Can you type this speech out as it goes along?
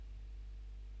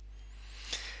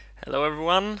Hello,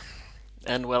 everyone,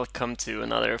 and welcome to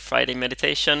another Friday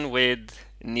meditation with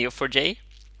Neo4j.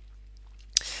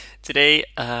 Today,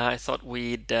 I thought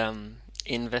we'd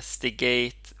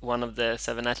investigate one of the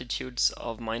seven attitudes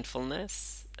of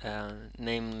mindfulness,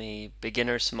 namely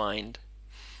beginner's mind.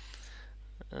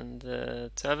 And to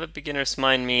have a beginner's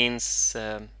mind means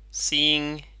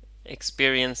seeing,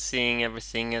 experiencing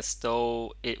everything as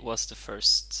though it was the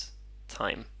first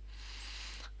time.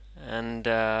 And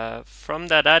from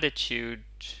that attitude,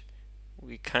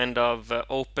 we kind of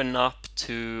open up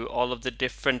to all of the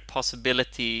different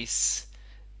possibilities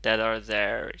that are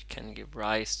there. It can give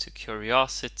rise to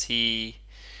curiosity,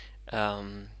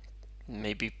 um,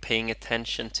 maybe paying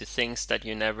attention to things that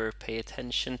you never pay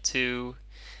attention to.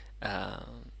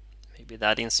 Maybe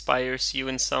that inspires you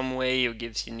in some way or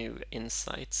gives you new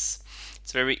insights.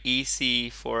 It's very easy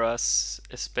for us,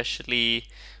 especially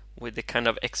with the kind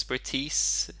of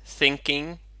expertise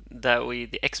thinking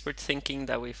the expert thinking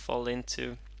that we fall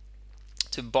into,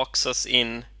 to box us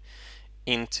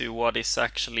into what is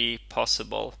actually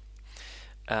possible,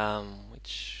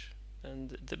 which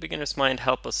and the beginner's mind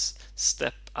help us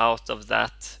step out of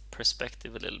that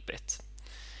perspective a little bit.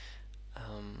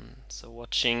 So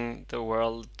watching the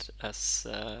world as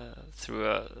through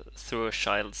a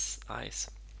child's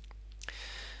eyes.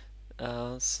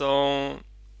 So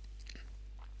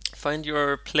find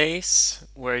your place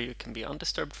where you can be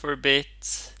undisturbed for a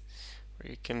bit, where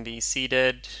you can be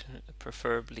seated,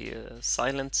 preferably a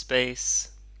silent space.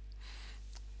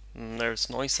 There's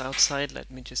noise outside.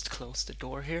 Let me just close the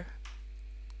door here.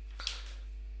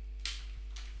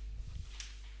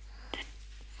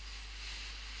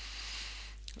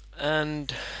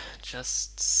 And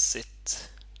just sit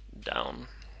down.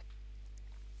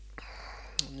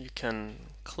 You can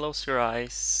close your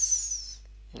eyes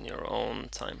in your own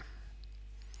time.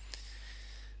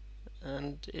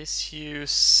 And as you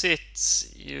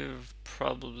sit, you've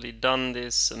probably done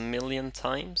this a million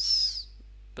times,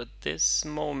 but this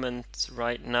moment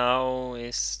right now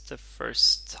is the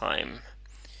first time.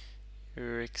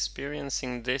 You're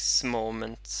experiencing this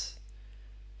moment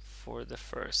for the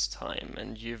first time,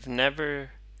 and you've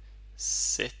never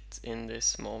sit in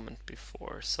this moment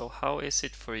before. So how is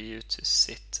it for you to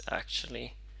sit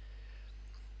actually?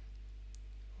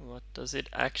 What does it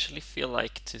actually feel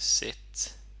like to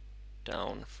sit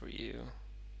down for you?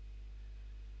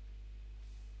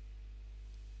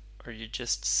 Are you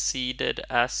just seated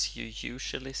as you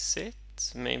usually sit?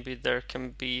 Maybe there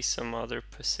can be some other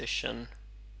position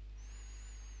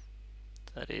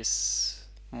that is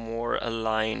more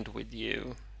aligned with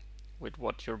you, with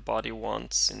what your body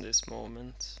wants in this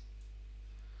moment.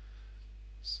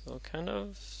 So kind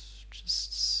of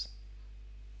just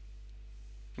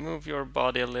move your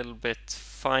body a little bit,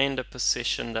 find a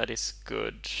position that is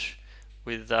good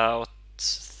without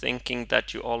thinking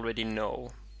that you already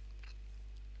know.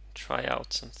 Try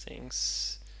out some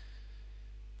things.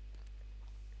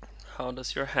 How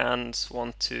does your hands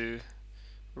want to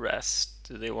rest?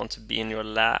 Do they want to be in your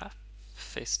lap,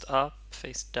 faced up,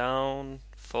 face down,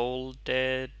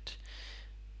 folded,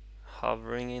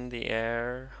 hovering in the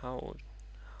air?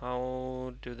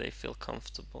 How do they feel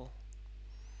comfortable?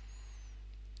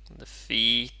 The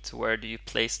feet, where do you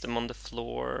place them on the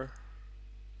floor?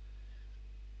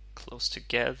 Close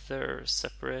together,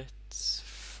 separate,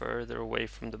 further away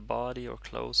from the body or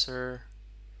closer?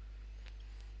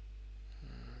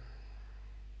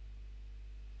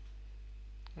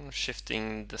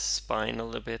 Shifting the spine a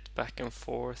little bit back and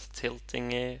forth,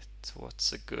 tilting it.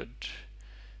 What's a good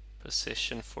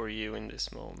position for you in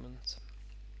this moment?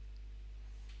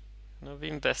 Kind of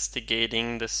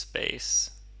investigating the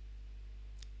space.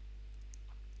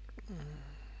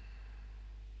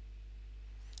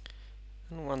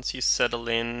 And once you settle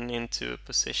into a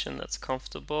position that's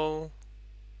comfortable,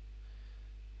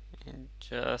 you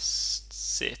just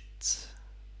sit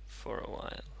for a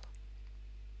while.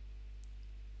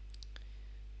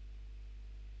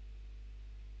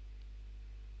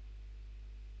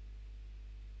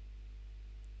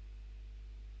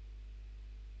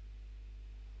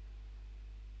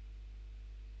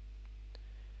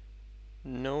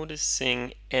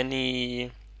 Noticing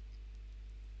any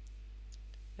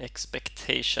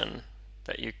expectation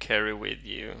that you carry with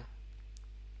you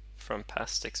from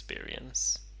past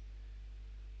experience.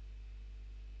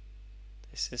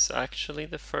 This is actually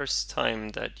the first time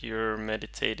that you're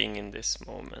meditating in this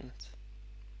moment.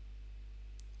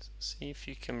 So see if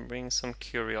you can bring some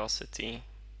curiosity.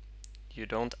 You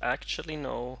don't actually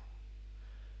know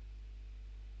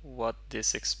what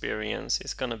this experience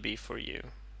is gonna be for you.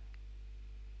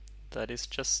 That is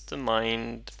just the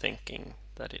mind thinking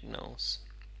that it knows.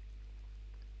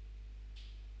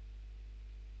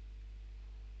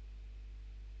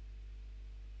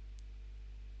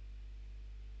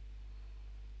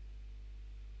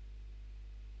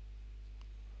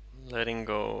 letting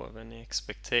go of any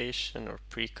expectation or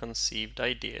preconceived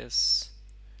ideas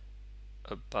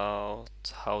about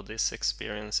how this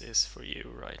experience is for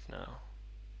you right now.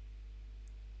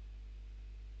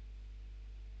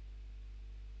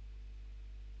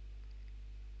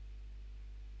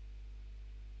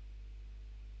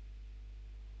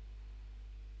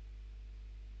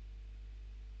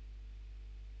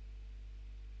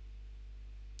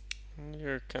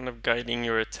 You're kind of guiding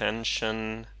your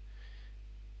attention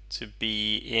to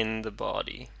be in the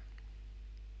body.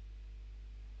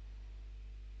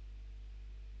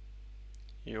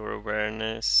 Your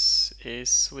awareness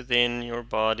is within your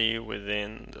body,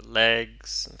 within the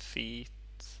legs and feet,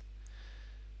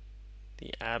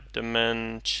 the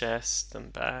abdomen, chest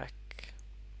and back,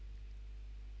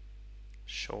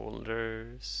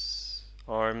 shoulders,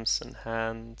 arms and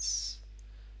hands,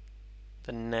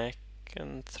 the neck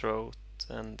and throat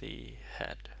and the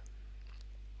head.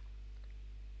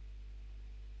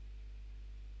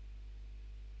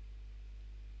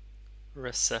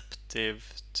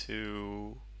 Receptive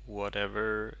to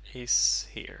whatever is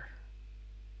here.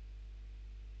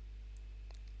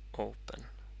 Open.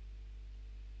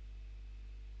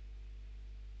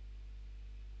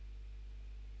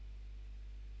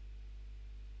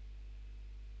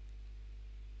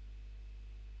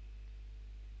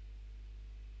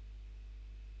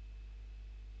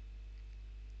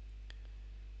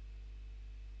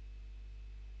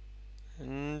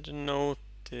 And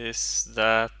notice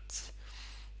that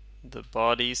the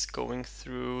body's going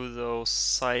through those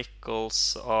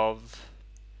cycles of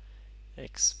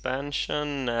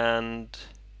expansion and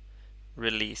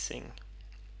releasing.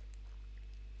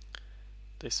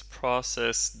 This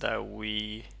process that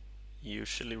we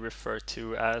usually refer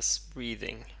to as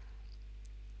breathing.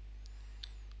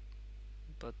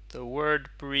 But the word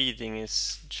breathing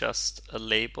is just a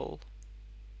label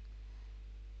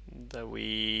that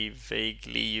we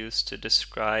vaguely use to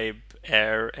describe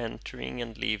air entering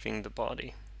and leaving the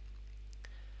body.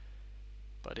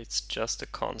 But it's just a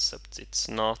concept, it's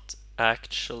not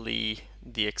actually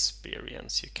the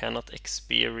experience. You cannot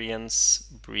experience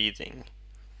breathing.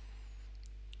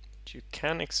 But you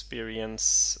can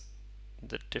experience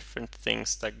the different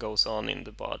things that goes on in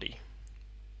the body.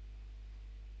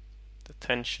 The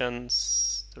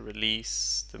tensions, the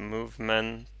release, the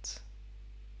movement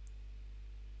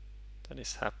that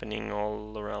is happening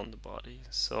all around the body.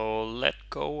 So let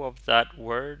go of that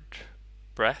word,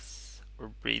 breath or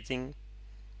breathing.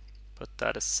 Put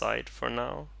that aside for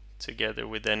now, together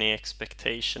with any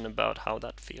expectation about how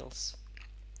that feels.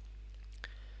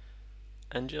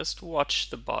 And just watch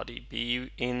the body,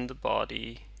 be in the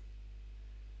body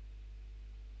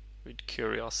with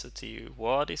curiosity.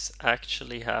 What is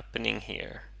actually happening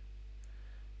here,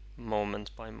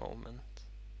 moment by moment?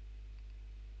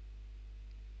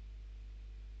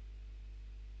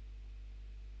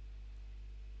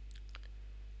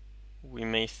 We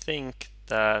may think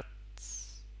that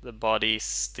the body is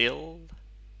still,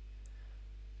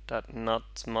 that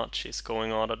not much is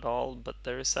going on at all, but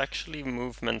there is actually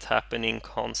movement happening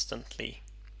constantly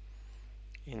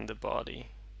in the body.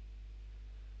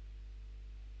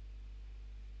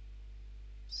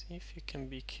 See if you can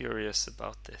be curious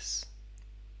about this.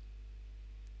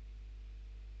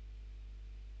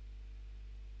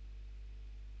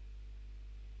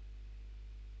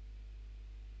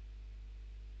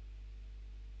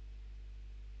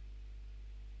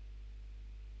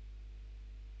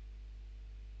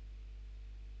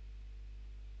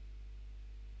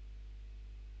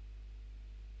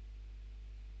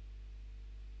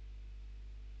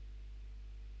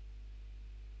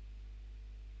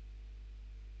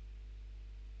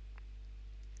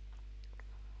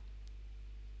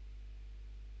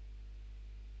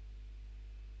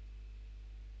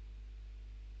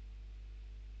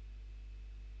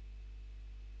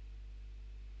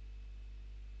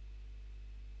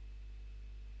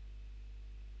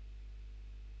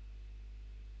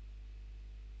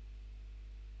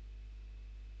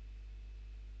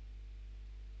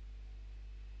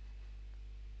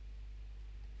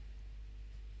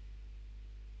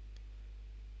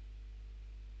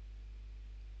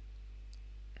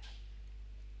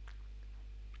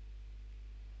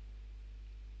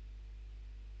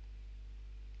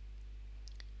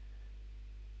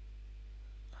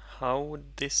 How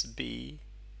would this be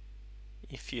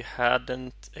if you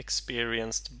hadn't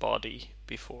experienced body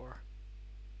before?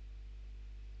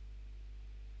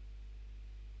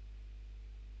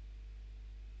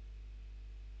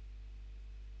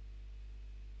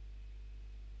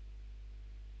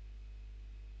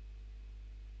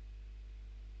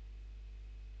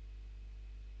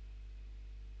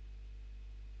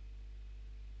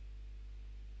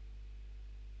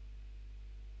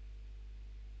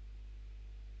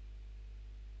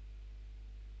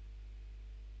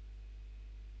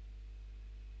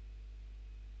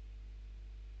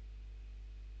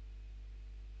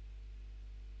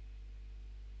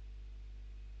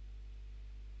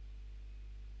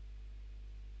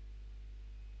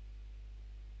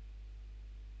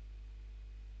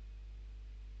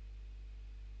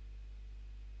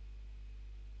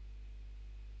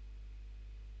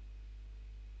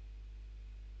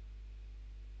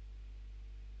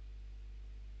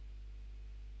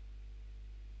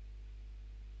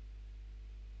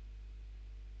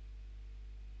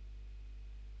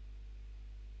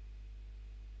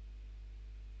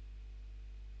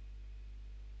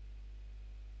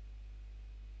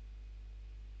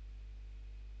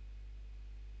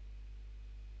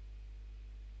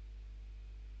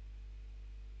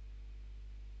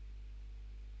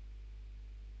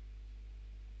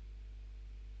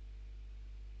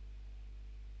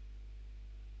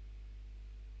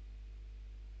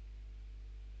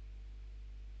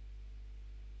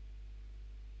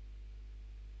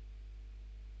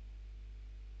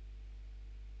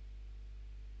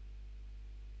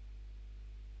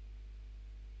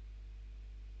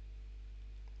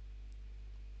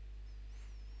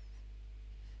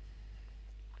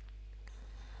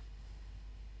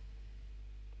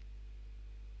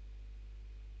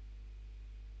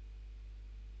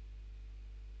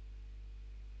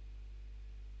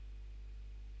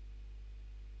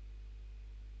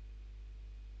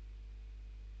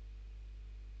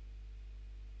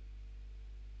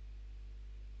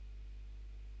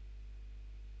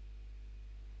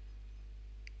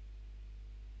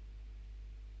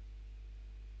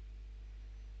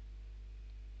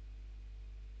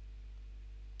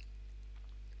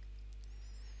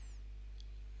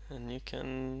 And you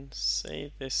can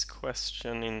say this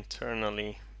question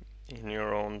internally in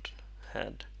your own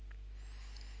head.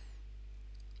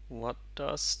 What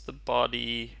does the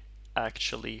body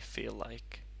actually feel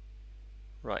like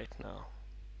right now?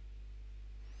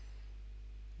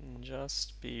 And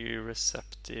just be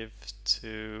receptive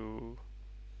to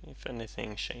if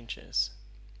anything changes.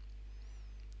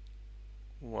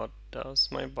 What does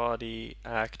my body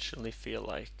actually feel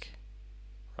like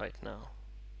right now?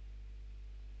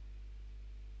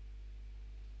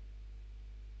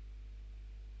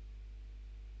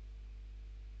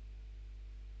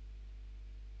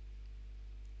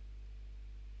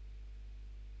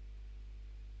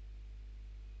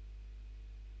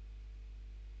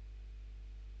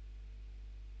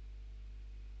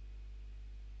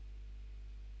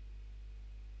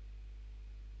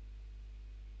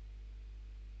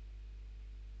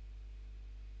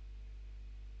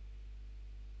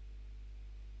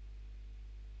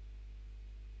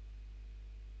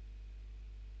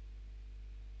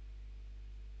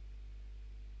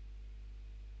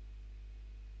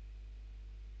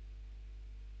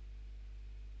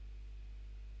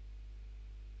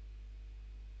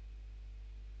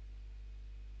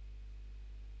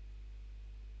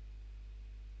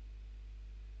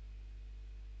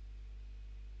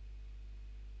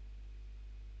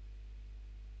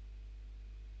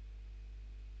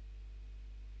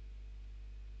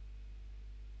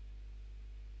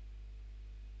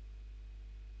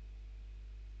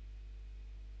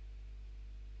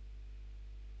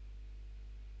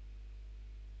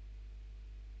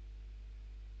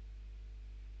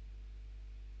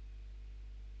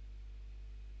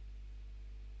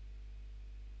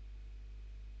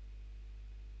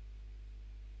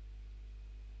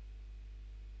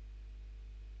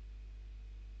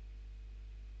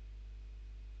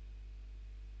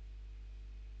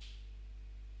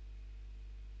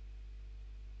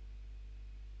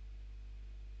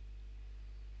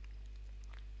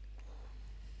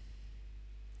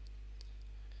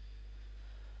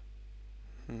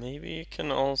 Maybe you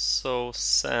can also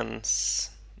sense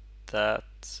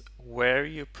that where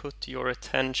you put your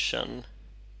attention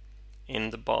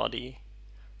in the body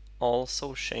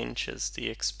also changes the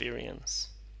experience.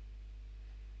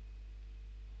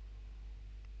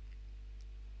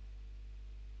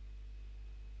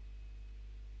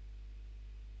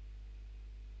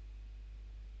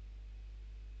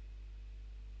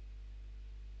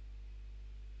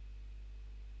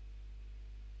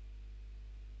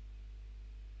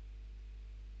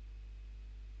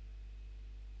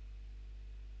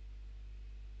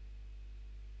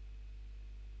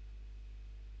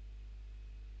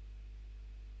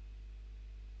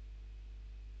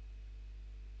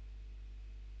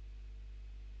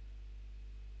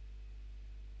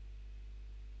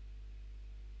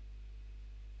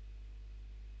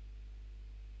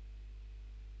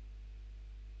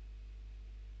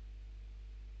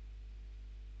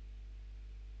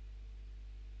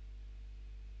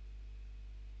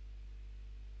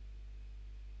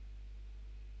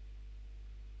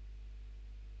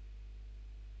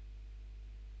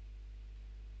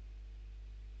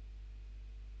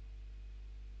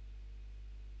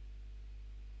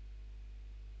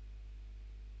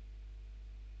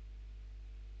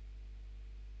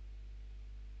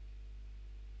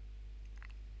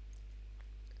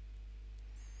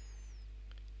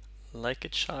 Like a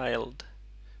child,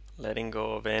 letting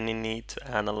go of any need to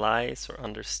analyze or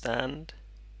understand,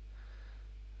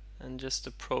 and just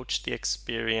approach the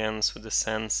experience with a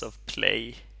sense of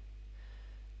play,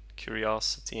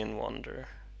 curiosity, and wonder.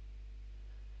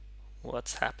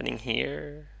 What's happening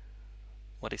here?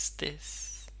 What is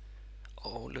this?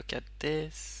 Oh, look at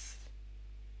this.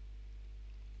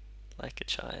 Like a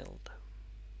child.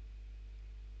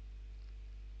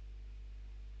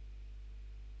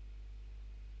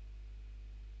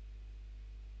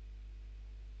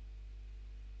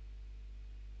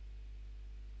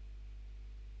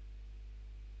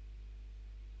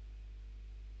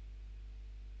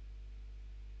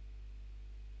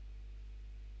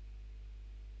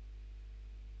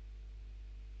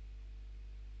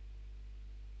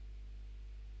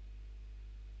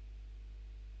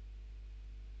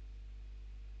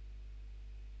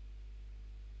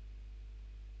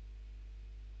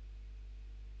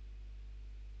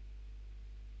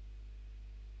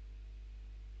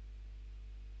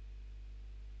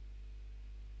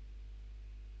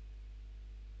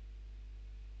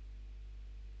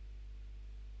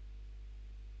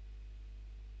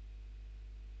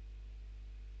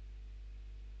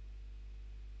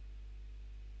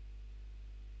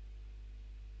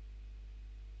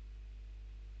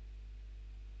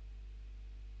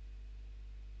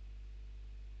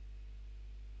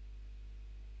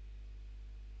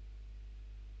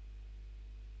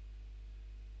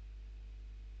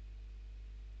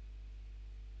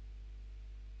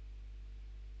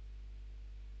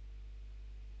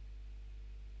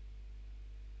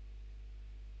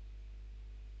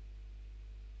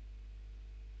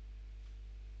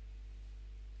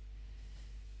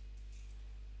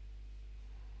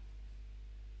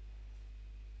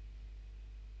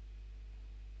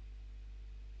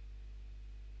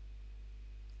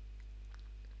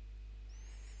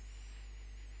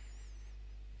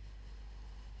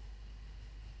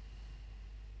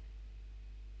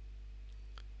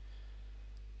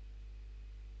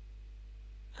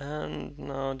 And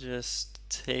now just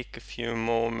take a few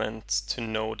moments to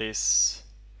notice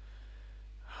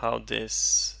how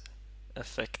this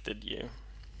affected you.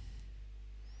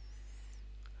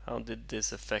 How did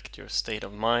this affect your state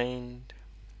of mind,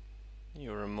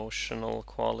 your emotional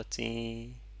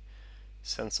quality,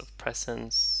 sense of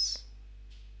presence,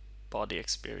 body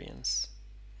experience?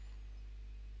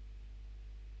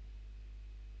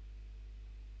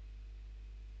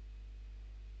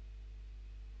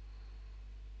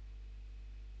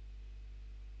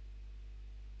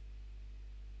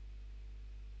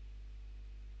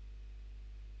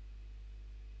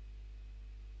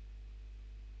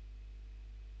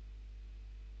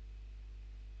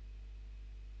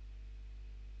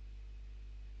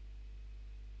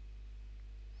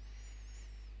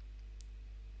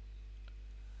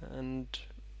 And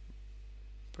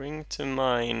bring to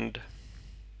mind,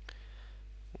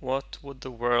 what would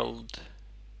the world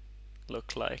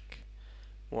look like?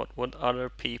 What would other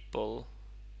people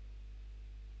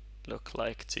look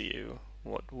like to you?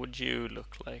 What would you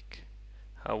look like?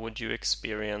 How would you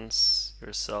experience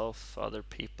yourself, other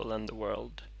people, and the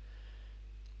world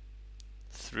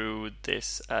through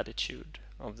this attitude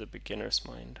of the beginner's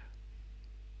mind?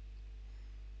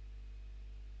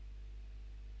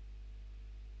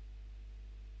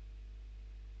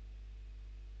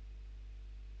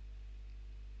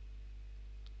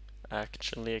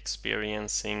 Actually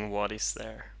experiencing what is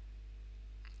there.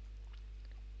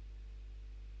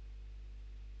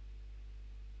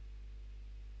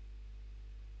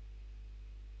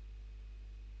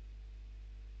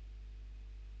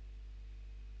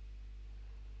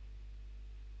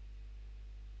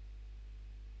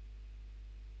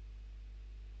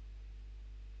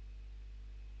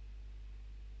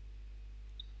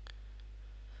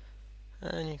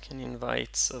 And you can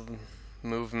invite some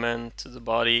movement to the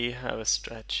body, have a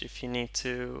stretch if you need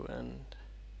to, and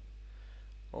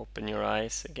open your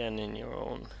eyes again in your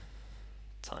own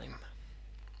time.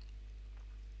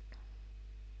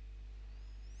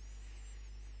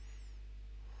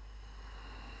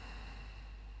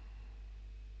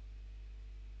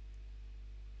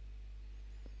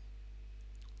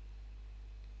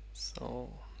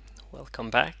 So, welcome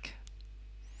back.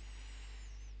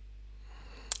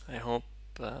 I hope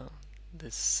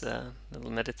this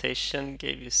little meditation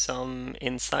gave you some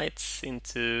insights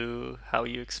into how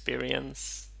you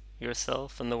experience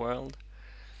yourself and the world.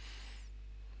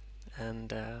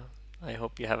 And I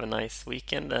hope you have a nice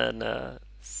weekend and a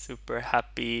super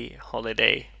happy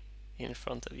holiday in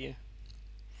front of you.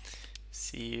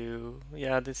 See you.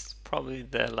 Yeah, this is probably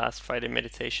the last Friday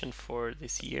meditation for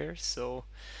this year, so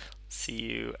see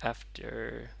you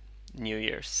after New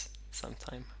Year's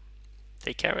sometime.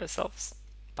 Take care of yourselves.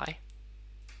 Bye.